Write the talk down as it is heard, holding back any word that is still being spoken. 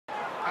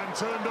and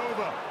turned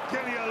over.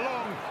 Kenya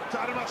long to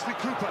Quade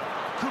Cooper.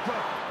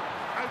 Cooper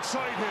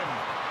outside him.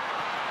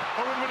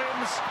 Owen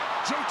Williams,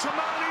 Joe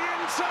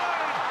Tamani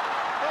inside.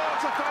 Oh,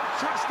 it's a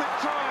fantastic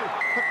try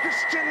for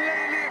Christian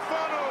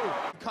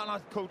Lealiifano.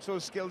 Cannot coach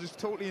those skills, it's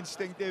totally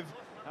instinctive.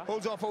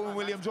 Holds off Owen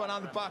Williams, one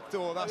on the back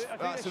door.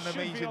 That's an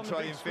amazing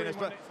try and finish.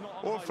 But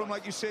all from,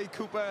 like you say,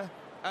 Cooper,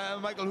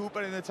 Michael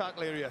Hooper in the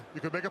tackle area.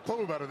 You could make a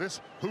poem out of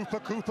this. Hooper,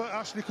 Cooper,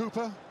 Ashley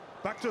Cooper.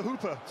 Back to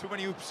Hooper. Too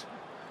many hoops.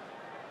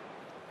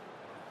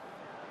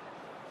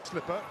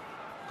 Slipper,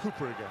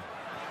 Cooper again.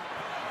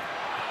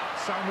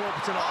 Sam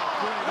Warburton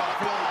great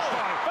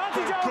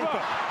Vantage over.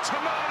 Cooper,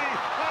 Tamani,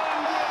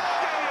 and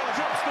Gale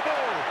drops the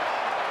ball.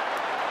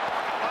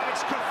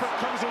 Alex Cuthbert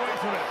comes away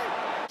from it.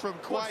 From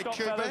Quade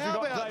Cooper, how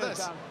about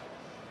this?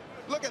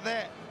 Look at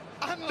that,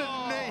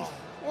 underneath.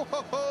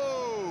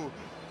 Whoa!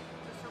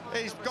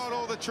 He's got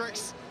all the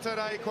tricks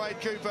today, Quade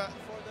Cooper.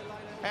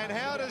 And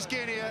how does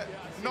Kenya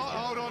not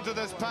hold on to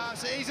this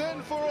pass? He's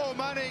in for all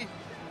money.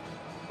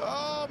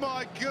 Oh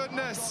my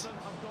goodness.